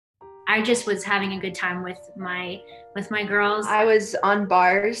I just was having a good time with my girls. I was on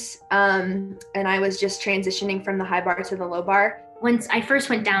bars, and I was just transitioning from the high bar to the low bar. Once I first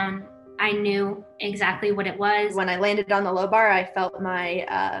went down, I knew exactly what it was. When I landed on the low bar, I felt my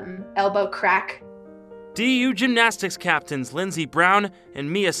elbow crack. DU gymnastics captains Lynnzee Brown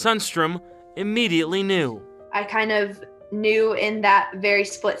and Mia Sundstrom immediately knew. I kind of knew in that very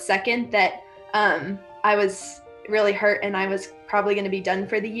split second that I was really hurt and I was probably going to be done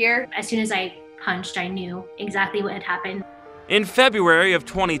for the year. As soon as I punched, I knew exactly what had happened. In February of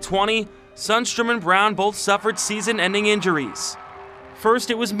 2020, Sundstrom and Brown both suffered season-ending injuries. First,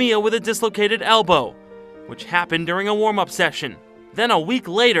 it was Mia with a dislocated elbow, which happened during a warm-up session. Then a week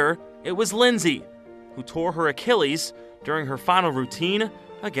later, it was Lynnzee, who tore her Achilles during her final routine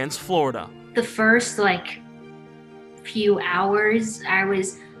against Florida. The first few hours, I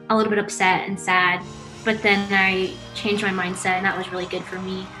was a little bit upset and sad, but then I changed my mindset, and that was really good for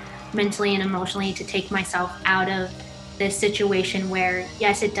me mentally and emotionally to take myself out of this situation where,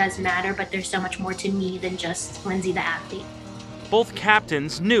 yes, it does matter, but there's so much more to me than just Lynnzee the athlete. Both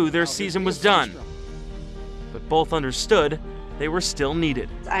captains knew their season was done, but both understood they were still needed.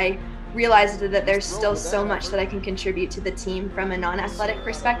 I realized that there's still so much that I can contribute to the team from a non-athletic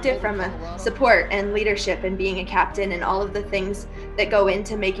perspective, from a support and leadership and being a captain and all of the things that go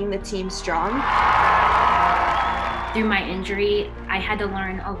into making the team strong. Through my injury, I had to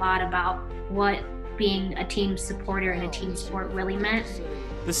learn a lot about what being a team supporter in a team sport really meant.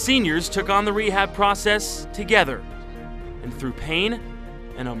 The seniors took on the rehab process together, and through pain,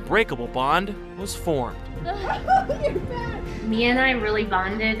 an unbreakable bond was formed. Mia and I really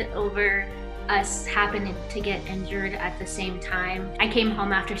bonded over us happening to get injured at the same time. I came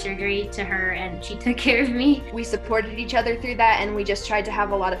home after surgery to her and she took care of me. We supported each other through that, and we just tried to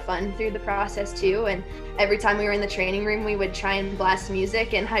have a lot of fun through the process too. And every time we were in the training room, we would try and blast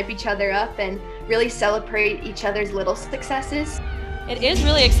music and hype each other up and really celebrate each other's little successes. It is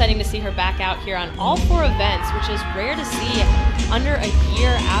really exciting to see her back out here on all 4 events, which is rare to see under a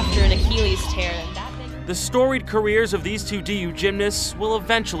year after an Achilles tear. The storied careers of these two DU gymnasts will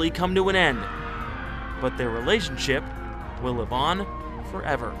eventually come to an end, but their relationship will live on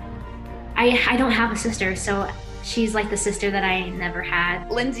forever. I don't have a sister, so she's like the sister that I never had.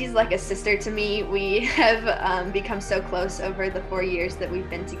 Lynnzee's like a sister to me. We have become so close over the 4 years that we've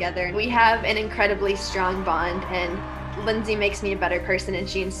been together. We have an incredibly strong bond, and Lynnzee makes me a better person and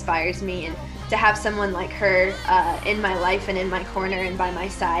she inspires me, and to have someone like her in my life and in my corner and by my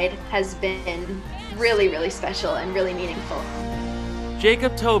side has been really, really special and really meaningful.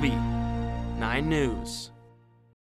 Jacob Toby, 9 News.